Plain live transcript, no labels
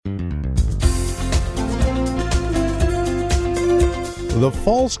The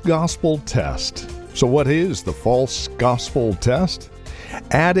false gospel test. So what is the false gospel test?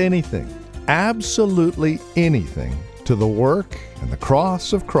 Add anything, absolutely anything, to the work and the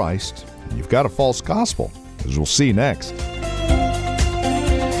cross of Christ, and you've got a false gospel, as we'll see next.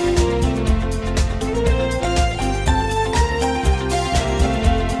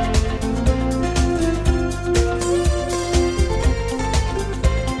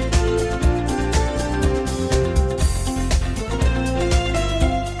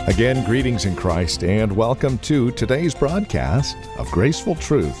 Again, greetings in Christ, and welcome to today's broadcast of Graceful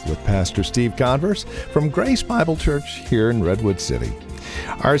Truth with Pastor Steve Converse from Grace Bible Church here in Redwood City.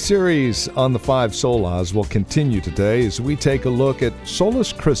 Our series on the 5 Solas will continue today as we take a look at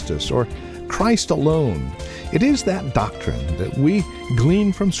Solus Christus, or Christ alone. It is that doctrine that we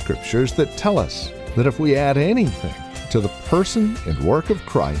glean from Scriptures that tell us that if we add anything to the person and work of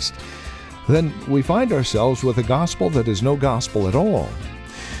Christ, then we find ourselves with a gospel that is no gospel at all.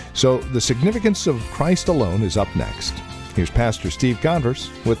 So the significance of Christ alone is up next. Here's Pastor Steve Converse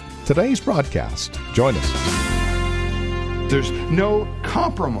with today's broadcast. Join us. There's no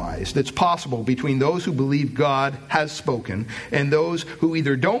compromise that's possible between those who believe God has spoken and those who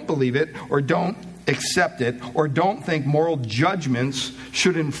either don't believe it or don't accept it or don't think moral judgments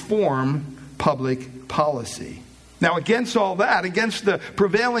should inform public policy. Now, against all that, against the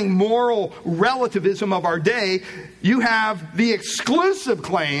prevailing moral relativism of our day, you have the exclusive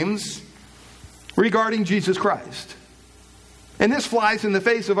claims regarding Jesus Christ. And this flies in the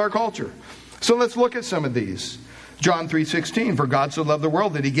face of our culture. So let's look at some of these. John 3:16, for God so loved the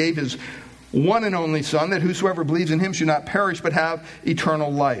world that he gave his one and only Son, that whosoever believes in him should not perish but have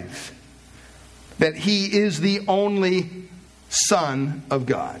eternal life. That he is the only Son of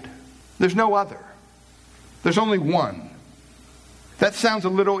God. There's no other. There's only one. That sounds a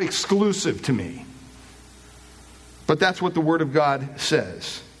little exclusive to me. But that's what the Word of God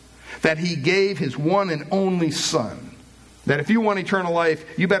says. That he gave his one and only Son. That if you want eternal life,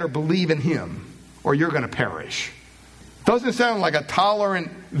 you better believe in him or you're going to perish. Doesn't sound like a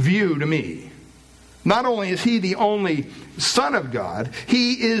tolerant view to me. Not only is he the only Son of God,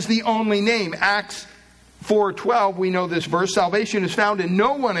 he is the only name. Acts 4:12, we know this verse, salvation is found in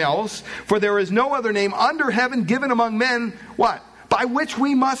no one else, for there is no other name under heaven given among men, what? By which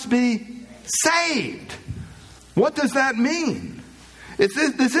we must be saved. What does that mean? This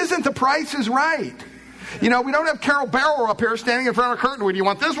isn't The Price is Right. You know, we don't have Carol Barrow up here standing in front of a curtain. Do you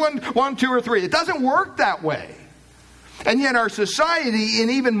want this one, 2, or 3? It doesn't work that way. And yet our society,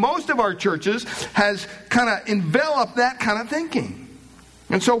 and even most of our churches, has kind of enveloped that kind of thinking.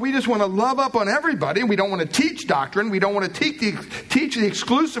 And so we just want to love up on everybody. We don't want to teach doctrine. We don't want to teach the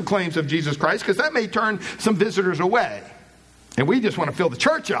exclusive claims of Jesus Christ, because that may turn some visitors away. And we just want to fill the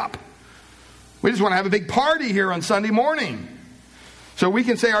church up. We just want to have a big party here on Sunday morning, so we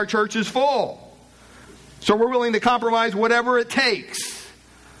can say our church is full. So we're willing to compromise whatever it takes.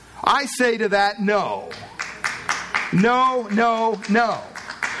 I say to that, no. No, no, no.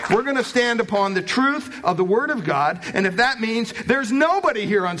 We're going to stand upon the truth of the Word of God, and if that means there's nobody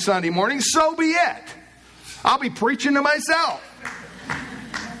here on Sunday morning, so be it. I'll be preaching to myself.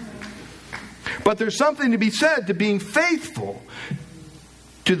 But there's something to be said to being faithful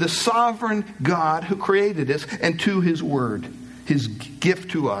to the sovereign God who created us and to his Word, his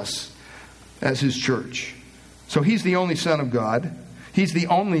gift to us as his church. So he's the only Son of God. He's the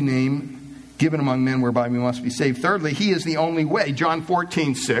only name given among men whereby we must be saved. Thirdly, he is the only way. John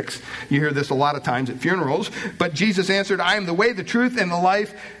 14:6. You hear this a lot of times at funerals. But Jesus answered, I am the way, the truth, and the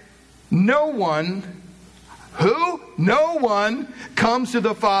life. No one comes to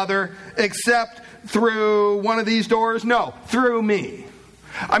the Father except through one of these doors? No, through me.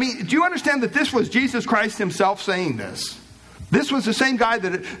 I mean, do you understand that this was Jesus Christ himself saying this? This was the same guy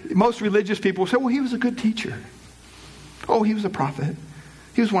that most religious people say, well, he was a good teacher. Oh, he was a prophet.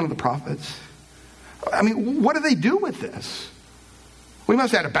 He was one of the prophets. I mean, what do they do with this? We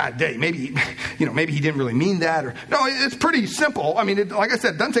must have had a bad day. Maybe he didn't really mean that. No, it's pretty simple. I mean, like I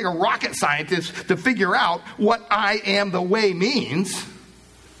said, it doesn't take a rocket scientist to figure out what I am the way means.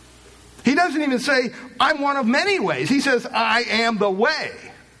 He doesn't even say, I'm one of many ways. He says, I am the way,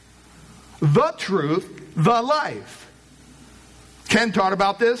 the truth, the life. Ken taught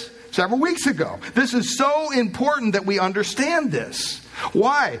about this several weeks ago. This is so important that we understand this.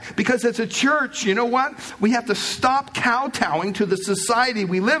 Why? Because as a church, you know what? We have to stop kowtowing to the society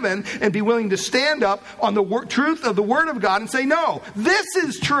we live in and be willing to stand up on the truth of the Word of God and say, no, this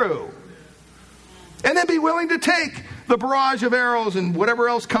is true. And then be willing to take the barrage of arrows and whatever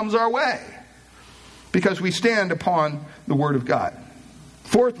else comes our way, because we stand upon the Word of God.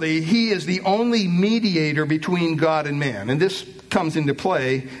 Fourthly, he is the only mediator between God and man. And this comes into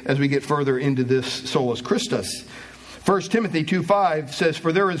play as we get further into this Solus Christus. 1 Timothy 2:5 says,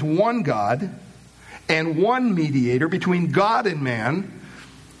 "For there is one God and one mediator between God and man,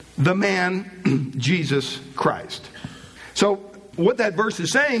 the man Jesus Christ." So what that verse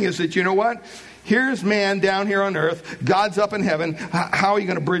is saying is that, you know what? Here's man down here on earth. God's up in heaven. How are you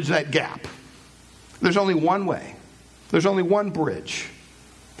going to bridge that gap? There's only one way. There's only one bridge.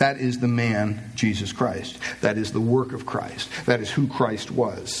 That is the man, Jesus Christ. That is the work of Christ. That is who Christ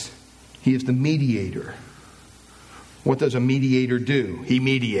was. He is the mediator. What does a mediator do? He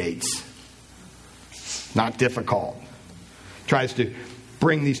mediates. Not difficult. Tries to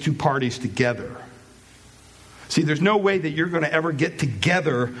bring these two parties together. See, there's no way that you're going to ever get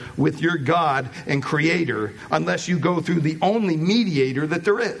together with your God and Creator unless you go through the only mediator that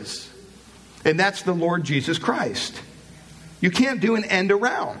there is. And that's the Lord Jesus Christ. You can't do an end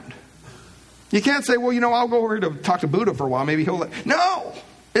around. You can't say, well, I'll go over to talk to Buddha for a while. Maybe he'll... No!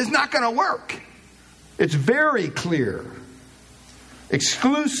 It's not going to work. It's very clear.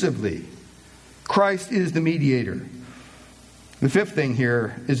 Exclusively, Christ is the mediator. The fifth thing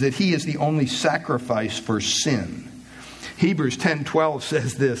here is that he is the only sacrifice for sin. Hebrews 10:12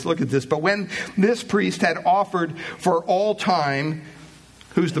 says this. Look at this. "But when this priest had offered for all time,"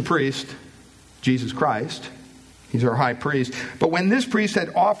 who's the priest? Jesus Christ. He's our high priest. "But when this priest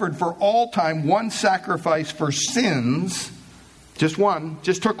had offered for all time one sacrifice for sins," just one,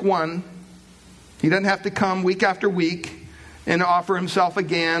 just took one. He doesn't have to come week after week and offer himself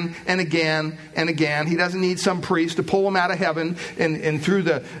again and again and again. He doesn't need some priest to pull him out of heaven and through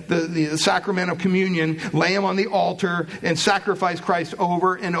the sacrament of communion, lay him on the altar and sacrifice Christ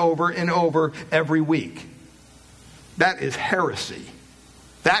over and over and over every week. That is heresy.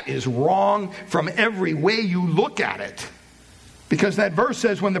 That is wrong from every way you look at it. Because that verse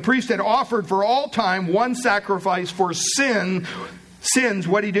says, when the priest had offered for all time one sacrifice for sins,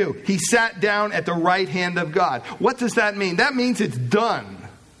 what did he do? He sat down at the right hand of God. What does that mean? That means it's done.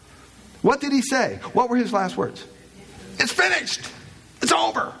 What did he say? What were his last words? It's finished. It's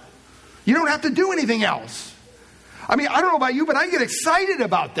over. You don't have to do anything else. I mean, I don't know about you, but I get excited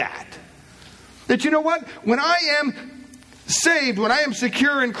about that. That you know what? When I am saved, when I am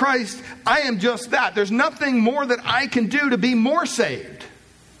secure in Christ, I am just that. There's nothing more that I can do to be more saved.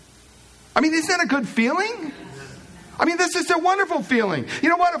 I mean, isn't that a good feeling? I mean, this is a wonderful feeling. You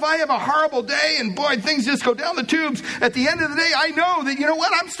know what? If I have a horrible day and boy, things just go down the tubes, at the end of the day, I know that, you know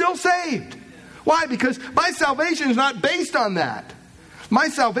what? I'm still saved. Why? Because my salvation is not based on that. My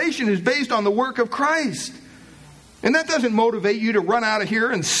salvation is based on the work of Christ. And that doesn't motivate you to run out of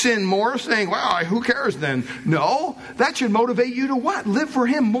here and sin more, saying, well, who cares then? No, that should motivate you to what? Live for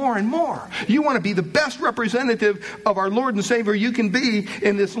Him more and more. You want to be the best representative of our Lord and Savior you can be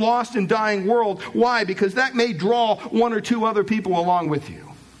in this lost and dying world. Why? Because that may draw one or two other people along with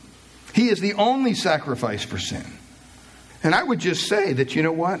you. He is the only sacrifice for sin. And I would just say that, you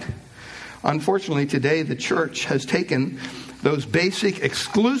know what? Unfortunately, today the church has taken those basic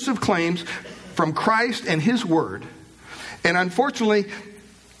exclusive claims from Christ and His Word, and unfortunately,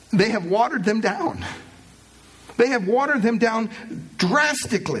 they have watered them down. They have watered them down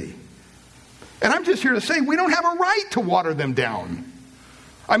drastically. And I'm just here to say, we don't have a right to water them down.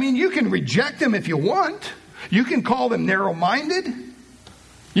 I mean, you can reject them if you want. You can call them narrow-minded.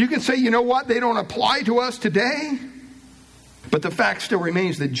 You can say, you know what, they don't apply to us today. But the fact still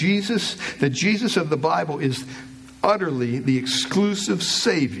remains that Jesus of the Bible is utterly the exclusive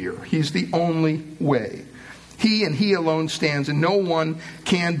Savior. He's the only way. He and He alone stands, and no one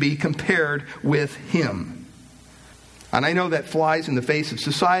can be compared with Him. And I know that flies in the face of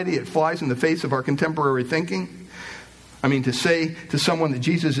society. It flies in the face of our contemporary thinking. I mean, to say to someone that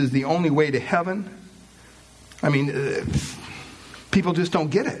Jesus is the only way to heaven, I mean, people just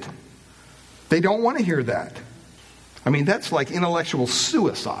don't get it. They don't want to hear that. I mean, that's like intellectual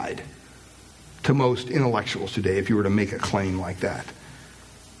suicide to most intellectuals today, if you were to make a claim like that.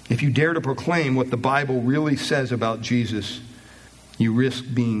 If you dare to proclaim what the Bible really says about Jesus, you risk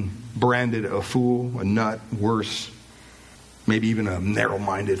being branded a fool, a nut, worse, maybe even a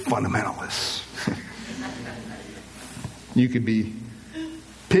narrow-minded fundamentalist. You could be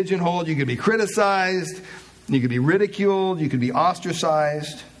pigeonholed, you could be criticized, you could be ridiculed, you could be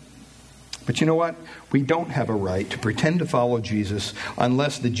ostracized. But you know what? We don't have a right to pretend to follow Jesus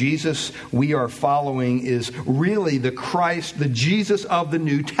unless the Jesus we are following is really the Christ, the Jesus of the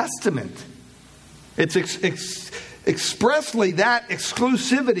New Testament. It's expressly that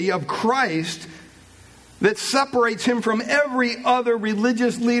exclusivity of Christ that separates Him from every other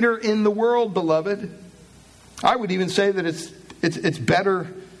religious leader in the world, beloved. I would even say that it's better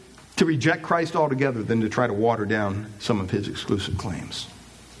to reject Christ altogether than to try to water down some of his exclusive claims.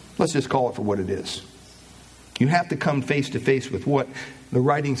 Let's just call it for what it is. You have to come face to face with what the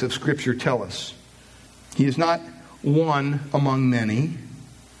writings of Scripture tell us. He is not one among many.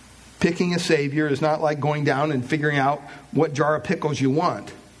 Picking a Savior is not like going down and figuring out what jar of pickles you want.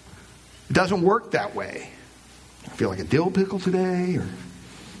 It doesn't work that way. I feel like a dill pickle today.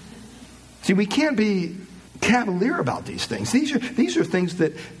 See, we can't be cavalier about these things. These are things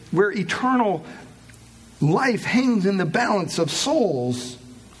that where eternal life hangs in the balance of souls.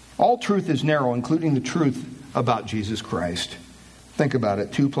 All truth is narrow, including the truth about Jesus Christ. Think about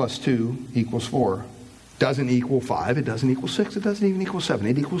it. 2 plus 2 equals 4. Doesn't equal 5. It doesn't equal 6. It doesn't even equal 7.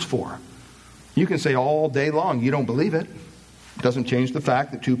 It equals 4. You can say all day long you don't believe it. It doesn't change the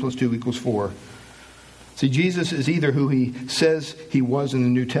fact that 2 plus 2 equals 4. See, Jesus is either who he says he was in the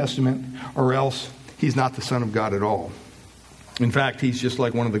New Testament, or else he's not the Son of God at all. In fact, he's just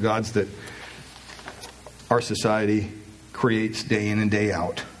like one of the gods that our society creates day in and day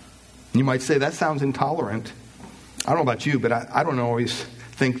out. You might say, that sounds intolerant. I don't know about you, but I don't always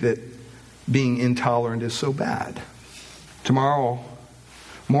think that being intolerant is so bad. Tomorrow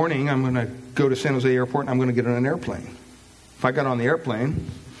morning, I'm going to go to San Jose Airport and I'm going to get on an airplane. If I got on the airplane,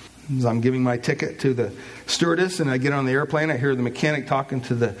 as I'm giving my ticket to the stewardess and I get on the airplane, I hear the mechanic talking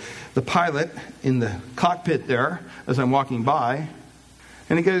to the pilot in the cockpit there as I'm walking by.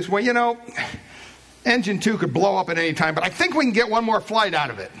 And he goes, well, you know, engine 2 could blow up at any time, but I think we can get one more flight out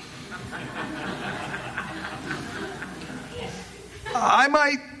of it. I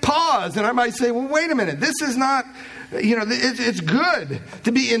might pause and I might say, well, wait a minute. This is not, it's good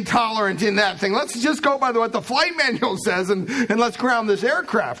to be intolerant in that thing. Let's just go by what the flight manual says and let's ground this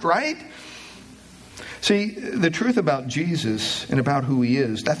aircraft, right? See, the truth about Jesus and about who he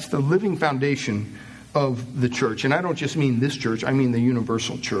is, that's the living foundation of the church. And I don't just mean this church, I mean the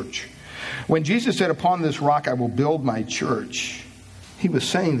universal church. When Jesus said, upon this rock I will build my church, he was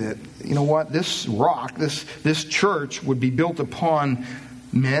saying that, you know what, this rock, this church would be built upon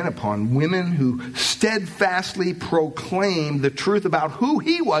men, upon women who steadfastly proclaim the truth about who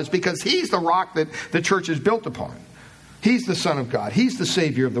he was, because he's the rock that the church is built upon. He's the Son of God. He's the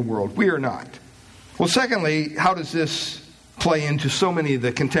Savior of the world. We are not. Well, secondly, how does this play into so many of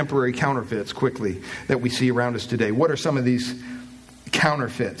the contemporary counterfeits quickly that we see around us today? What are some of these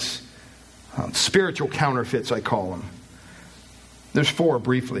counterfeits? Spiritual counterfeits, I call them. There's 4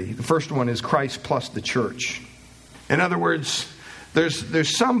 briefly. The first one is Christ plus the church. In other words,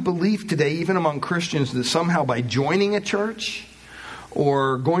 there's some belief today, even among Christians, that somehow by joining a church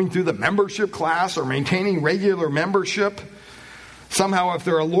or going through the membership class or maintaining regular membership, somehow if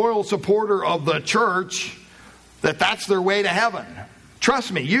they're a loyal supporter of the church, that's their way to heaven.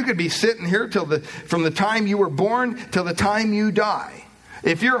 Trust me, you could be sitting here from the time you were born till the time you die.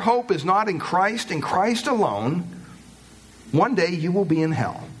 If your hope is not in Christ alone, one day you will be in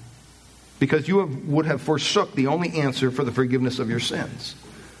hell, because you would have forsook the only answer for the forgiveness of your sins,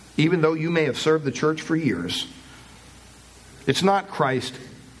 even though you may have served the church for years. It's not Christ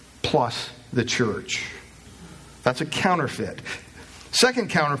plus the church. That's a counterfeit. Second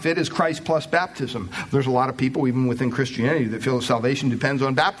counterfeit is Christ plus baptism. There's a lot of people, even within Christianity, that feel that salvation depends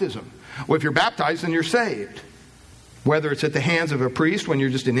on baptism. Well, if you're baptized, then you're saved. Whether it's at the hands of a priest when you're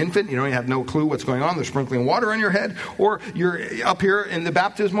just an infant, you have no clue what's going on, they're sprinkling water on your head, or you're up here in the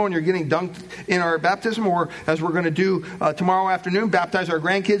baptismal and you're getting dunked in our baptism, or as we're going to do tomorrow afternoon, baptize our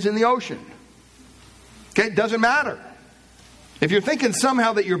grandkids in the ocean. Okay, it doesn't matter. If you're thinking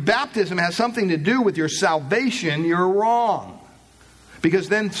somehow that your baptism has something to do with your salvation, you're wrong. Because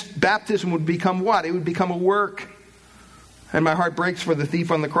then baptism would become what? It would become a work. And my heart breaks for the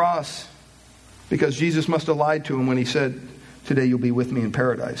thief on the cross, because Jesus must have lied to him when he said, today you'll be with me in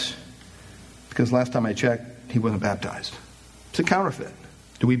paradise. Because last time I checked, he wasn't baptized. It's a counterfeit.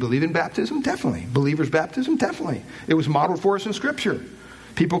 Do we believe in baptism? Definitely. Believers' baptism? Definitely. It was modeled for us in Scripture.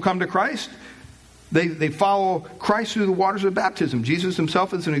 People come to Christ. They follow Christ through the waters of baptism. Jesus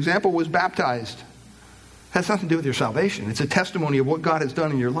himself, as an example, was baptized. It has nothing to do with your salvation. It's a testimony of what God has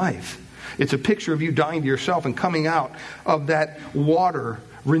done in your life. It's a picture of you dying to yourself and coming out of that water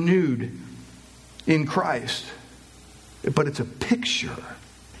renewed in Christ. But it's a picture.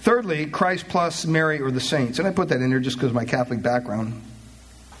 Thirdly, Christ plus Mary or the saints. And I put that in there just because of my Catholic background.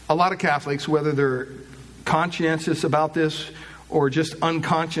 A lot of Catholics, whether they're conscientious about this or just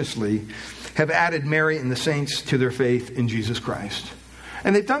unconsciously, have added Mary and the saints to their faith in Jesus Christ.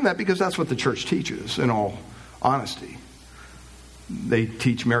 And they've done that because that's what the church teaches, in all honesty. They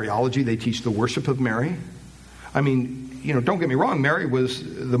teach Mariology. They teach the worship of Mary. I mean, don't get me wrong. Mary was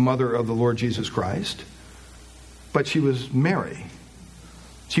the mother of the Lord Jesus Christ. But she was Mary.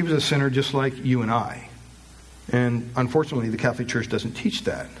 She was a sinner just like you and I. And unfortunately, the Catholic Church doesn't teach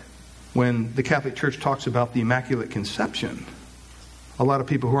that. When the Catholic Church talks about the Immaculate Conception, a lot of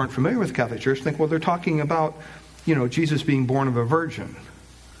people who aren't familiar with the Catholic Church think, well, they're talking about, Jesus being born of a virgin.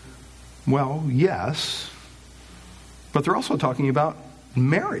 Well, yes. But they're also talking about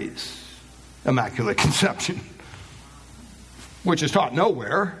Mary's Immaculate Conception, which is taught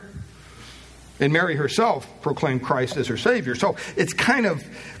nowhere. And Mary herself proclaimed Christ as her Savior. So it's kind of,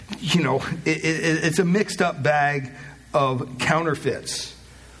 it's a mixed up bag of counterfeits.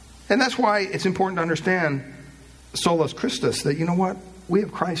 And that's why it's important to understand Solus Christus, that, we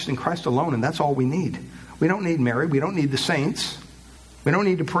have Christ and Christ alone, and that's all we need. We don't need Mary. We don't need the saints. We don't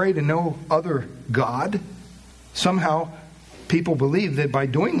need to pray to no other God. Somehow, people believe that by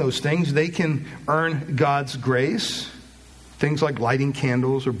doing those things, they can earn God's grace. Things like lighting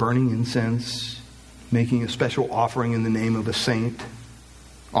candles or burning incense, making a special offering in the name of a saint,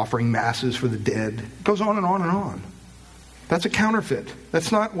 offering masses for the dead. It goes on and on and on. That's a counterfeit.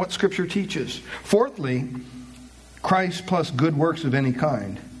 That's not what Scripture teaches. Fourthly, Christ plus good works of any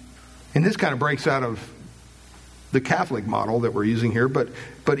kind. And this kind of breaks out of the Catholic model that we're using here, but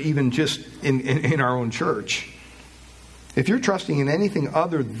even just in our own church. If you're trusting in anything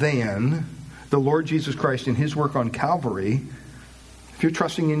other than the Lord Jesus Christ and His work on Calvary, if you're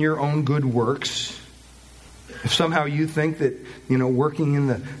trusting in your own good works, if somehow you think that, working in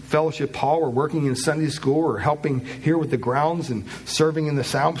the fellowship hall or working in Sunday school or helping here with the grounds and serving in the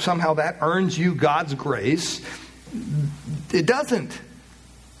sound, somehow that earns you God's grace, it doesn't.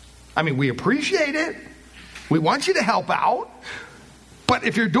 I mean, we appreciate it. We want you to help out. But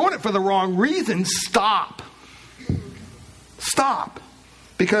if you're doing it for the wrong reason, stop. Stop.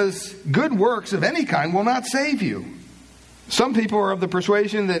 Because good works of any kind will not save you. Some people are of the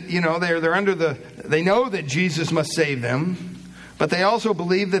persuasion that, they know that Jesus must save them, but they also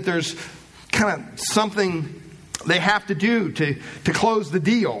believe that there's kind of something they have to do to close the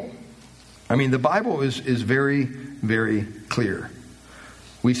deal. I mean, the Bible is very, very clear.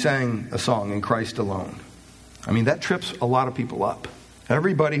 We sang a song, "In Christ Alone." I mean, that trips a lot of people up.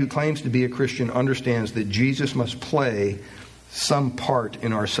 Everybody who claims to be a Christian understands that Jesus must play some part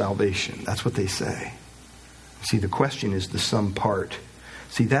in our salvation. That's what they say. See, the question is the some part.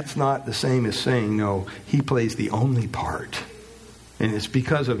 See, that's not the same as saying, no, He plays the only part. And it's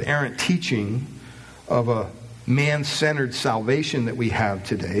because of errant teaching of a man-centered salvation that we have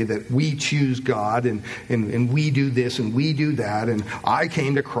today, that we choose God and we do this and we do that and I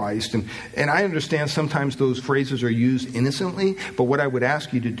came to Christ. And I understand sometimes those phrases are used innocently, but what I would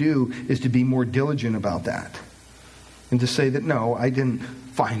ask you to do is to be more diligent about that. And to say that, no, I didn't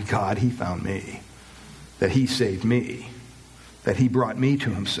find God, He found me. That He saved me. That He brought me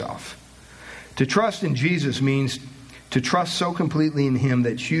to Himself. To trust in Jesus means to trust so completely in Him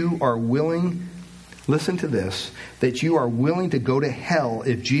that you are willing, listen to this, that you are willing to go to hell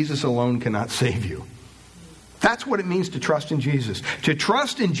if Jesus alone cannot save you. That's what it means to trust in Jesus. To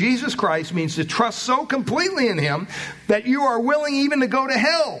trust in Jesus Christ means to trust so completely in Him that you are willing even to go to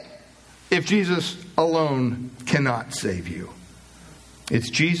hell if Jesus alone cannot save you. It's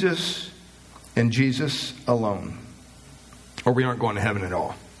Jesus and Jesus alone, or we aren't going to heaven at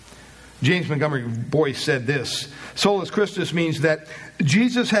all. James Montgomery Boyce said this: Solus Christus means that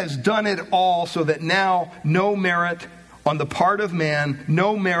Jesus has done it all so that now no merit on the part of man,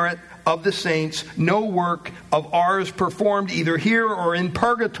 no merit of the saints, no work of ours performed either here or in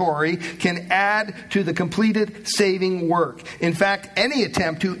purgatory can add to the completed saving work. In fact, any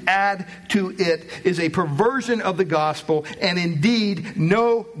attempt to add to it is a perversion of the gospel, and indeed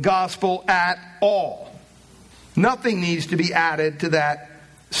no gospel at all. Nothing needs to be added to that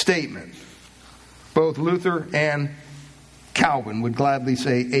statement. Both Luther and Calvin would gladly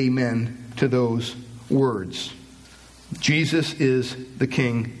say amen to those words. Jesus is the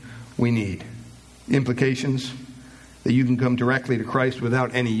King we need. Implications: that you can come directly to Christ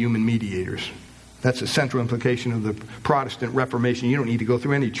without any human mediators. That's a central implication of the Protestant Reformation. You don't need to go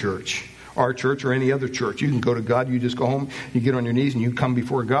through any church, our church or any other church. You can go to God. You just go home, you get on your knees, and you come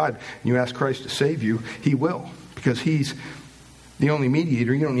before God, and you ask Christ to save you. He will, because He's the only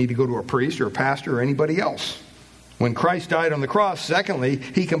mediator. You don't need to go to a priest or a pastor or anybody else. When Christ died on the cross, secondly,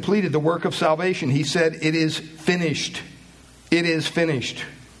 He completed the work of salvation. He said, "It is finished." It is finished.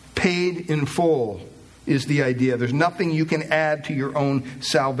 Paid in full is the idea. There's nothing you can add to your own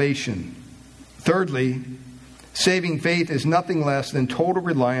salvation. Thirdly, saving faith is nothing less than total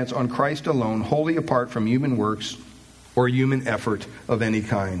reliance on Christ alone, wholly apart from human works or human effort of any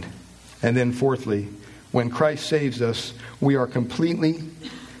kind. And then fourthly, when Christ saves us, we are completely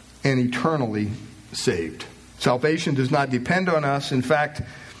and eternally saved. Salvation does not depend on us. In fact,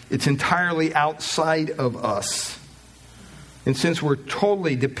 it's entirely outside of us. And since we're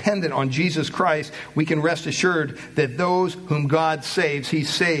totally dependent on Jesus Christ, we can rest assured that those whom God saves, He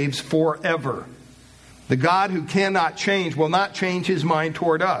saves forever. The God who cannot change will not change His mind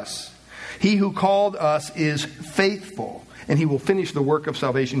toward us. He who called us is faithful, and He will finish the work of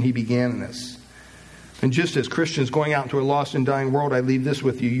salvation He began in us. And just as Christians going out into a lost and dying world, I leave this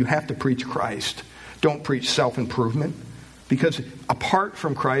with you. You have to preach Christ. Don't preach self-improvement. Because apart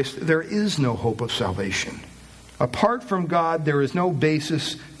from Christ, there is no hope of salvation. Apart from God, there is no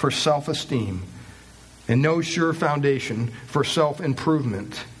basis for self-esteem and no sure foundation for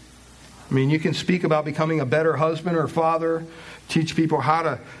self-improvement. I mean, you can speak about becoming a better husband or father, teach people how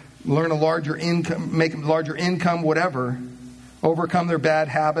to learn a larger income, make a larger income, whatever, overcome their bad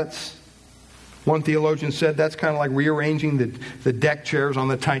habits. One theologian said that's kind of like rearranging the deck chairs on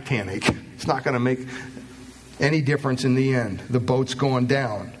the Titanic. It's not going to make any difference in the end. The boat's going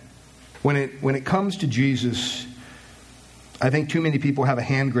down. When it comes to Jesus, I think too many people have a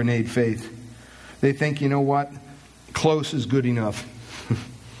hand grenade faith. They think, you know what? Close is good enough.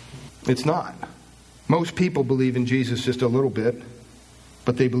 It's not. Most people believe in Jesus just a little bit,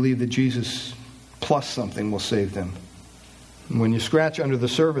 but they believe that Jesus plus something will save them. And when you scratch under the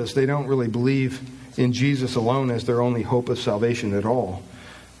surface, they don't really believe in Jesus alone as their only hope of salvation at all.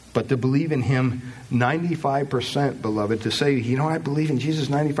 But to believe in Him 95%, beloved, to say, you know, I believe in Jesus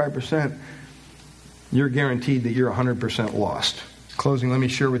 95%, you're guaranteed that you're 100% lost. Closing, let me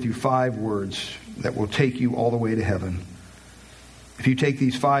share with you 5 words that will take you all the way to heaven. If you take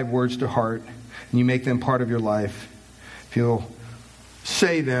these 5 words to heart and you make them part of your life, if you'll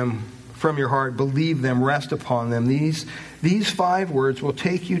say them from your heart, believe them, rest upon them, these 5 words will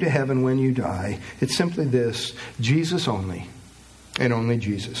take you to heaven when you die. It's simply this: Jesus only, and only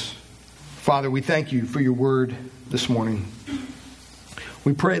Jesus. Father, we thank you for your word this morning.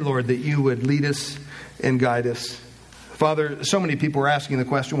 We pray, Lord, that you would lead us and guide us. Father, so many people are asking the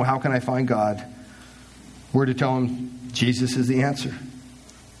question, well, how can I find God? We're to tell them Jesus is the answer.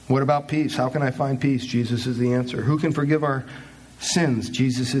 What about peace? How can I find peace? Jesus is the answer. Who can forgive our sins?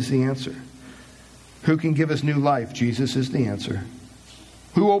 Jesus is the answer. Who can give us new life? Jesus is the answer.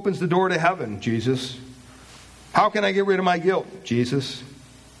 Who opens the door to heaven? Jesus. How can I get rid of my guilt? Jesus.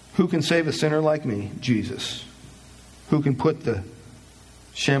 Who can save a sinner like me? Jesus. Who can put the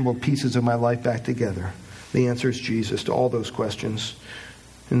shambled pieces of my life back together? The answer is Jesus to all those questions.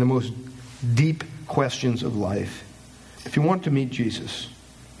 And the most deep questions of life. If you want to meet Jesus,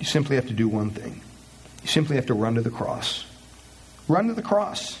 you simply have to do one thing. You simply have to run to the cross. Run to the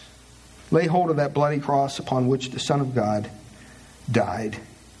cross. Lay hold of that bloody cross upon which the Son of God died,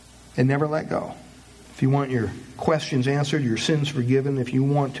 and never let go. If you want your questions answered, your sins forgiven, if you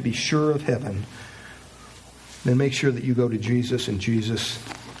want to be sure of heaven, then make sure that you go to Jesus and Jesus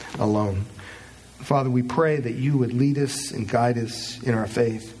alone. Father, we pray that you would lead us and guide us in our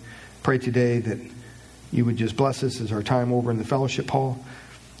faith. Pray today that you would just bless us as our time over in the fellowship hall.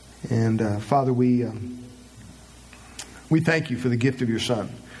 And Father, we thank you for the gift of your Son,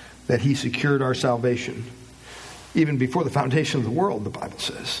 that He secured our salvation even before the foundation of the world, the Bible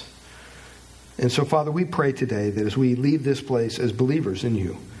says. And so, Father, we pray today that as we leave this place as believers in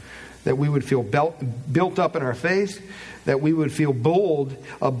you, that we would feel built up in our faith, that we would feel bold,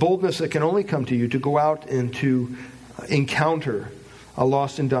 a boldness that can only come to you, to go out and to encounter a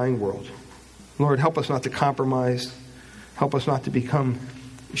lost and dying world. Lord, help us not to compromise. Help us not to become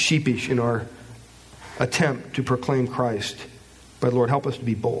sheepish in our attempt to proclaim Christ. But Lord, help us to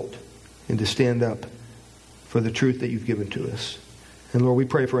be bold and to stand up for the truth that you've given to us. And Lord, we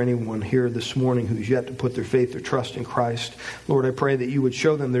pray for anyone here this morning who's yet to put their faith or trust in Christ. Lord, I pray that you would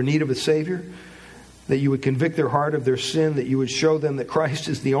show them their need of a Savior, that you would convict their heart of their sin, that you would show them that Christ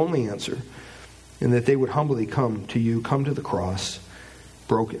is the only answer, and that they would humbly come to you, come to the cross,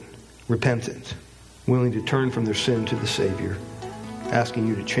 broken, repentant, willing to turn from their sin to the Savior, asking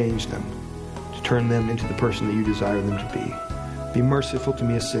you to change them, to turn them into the person that you desire them to be. Be merciful to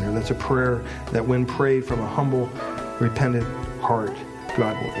me, a sinner. That's a prayer that when prayed from a humble, repentant heart,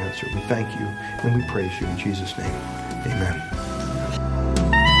 God will answer. We thank you and we praise you in Jesus' name. Amen.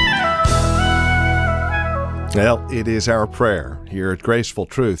 Well, it is our prayer here at Graceful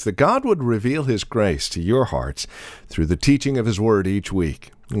Truth that God would reveal His grace to your hearts through the teaching of His Word each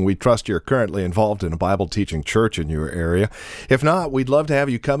week. And we trust you're currently involved in a Bible teaching church in your area. If not, we'd love to have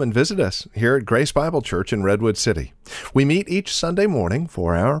you come and visit us here at Grace Bible Church in Redwood City. We meet each Sunday morning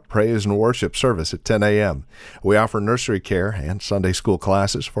for our praise and worship service at 10 a.m. We offer nursery care and Sunday school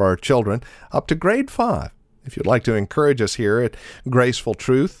classes for our children up to grade 5. If you'd like to encourage us here at Graceful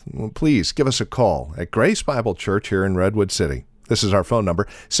Truth, please give us a call at Grace Bible Church here in Redwood City. This is our phone number,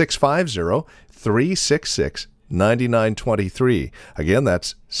 650-366-9923. Again,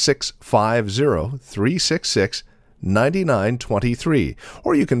 that's 650-366-9923.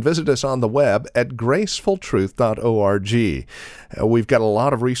 Or you can visit us on the web at gracefultruth.org. We've got a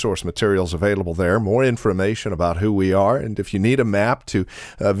lot of resource materials available there, more information about who we are, and if you need a map to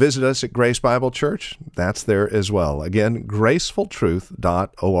visit us at Grace Bible Church, that's there as well. Again,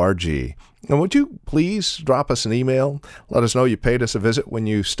 gracefultruth.org. And would you please drop us an email? Let us know you paid us a visit when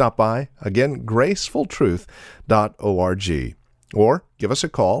you stop by. Again, gracefultruth.org. Or give us a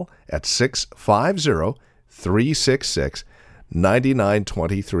call at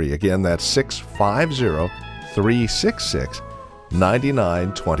 650-366-9923. Again, that's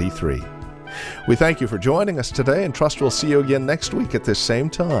 650-366-9923. We thank you for joining us today and trust we'll see you again next week at this same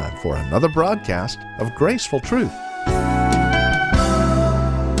time for another broadcast of Graceful Truth.